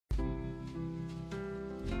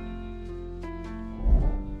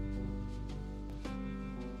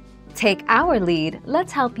Take our lead,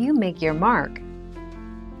 let's help you make your mark.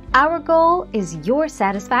 Our goal is your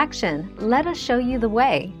satisfaction. Let us show you the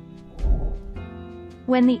way.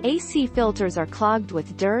 When the AC filters are clogged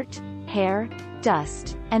with dirt, hair,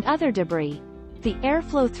 dust, and other debris, the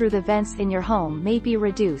airflow through the vents in your home may be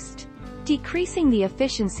reduced, decreasing the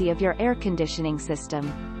efficiency of your air conditioning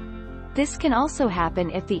system. This can also happen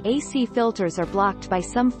if the AC filters are blocked by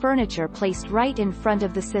some furniture placed right in front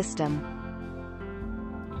of the system.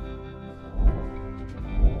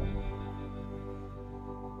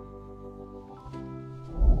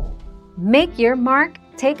 Make your mark,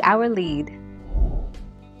 take our lead.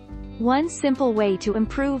 One simple way to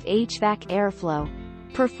improve HVAC airflow.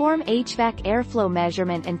 Perform HVAC airflow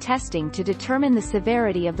measurement and testing to determine the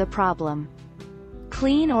severity of the problem.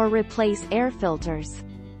 Clean or replace air filters.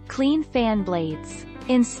 Clean fan blades.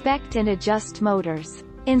 Inspect and adjust motors.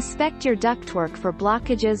 Inspect your ductwork for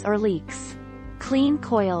blockages or leaks. Clean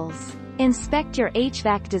coils. Inspect your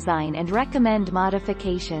HVAC design and recommend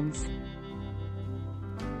modifications.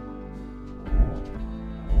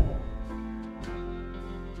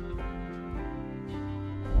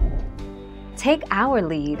 Take our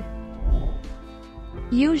lead.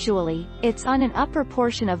 Usually, it's on an upper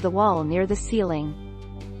portion of the wall near the ceiling.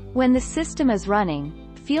 When the system is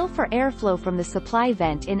running, feel for airflow from the supply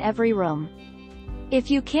vent in every room.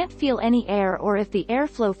 If you can't feel any air, or if the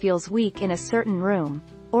airflow feels weak in a certain room,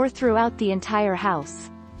 or throughout the entire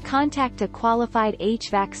house, contact a qualified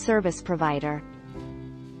HVAC service provider.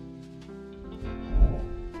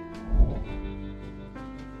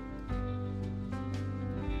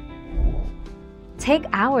 Take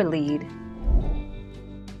our lead.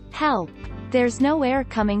 Help! There's no air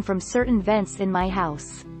coming from certain vents in my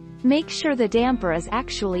house. Make sure the damper is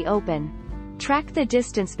actually open. Track the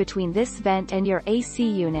distance between this vent and your AC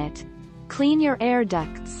unit. Clean your air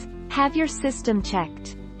ducts. Have your system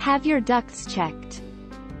checked. Have your ducts checked.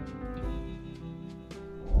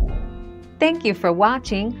 Thank you for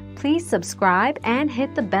watching. Please subscribe and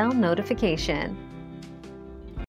hit the bell notification.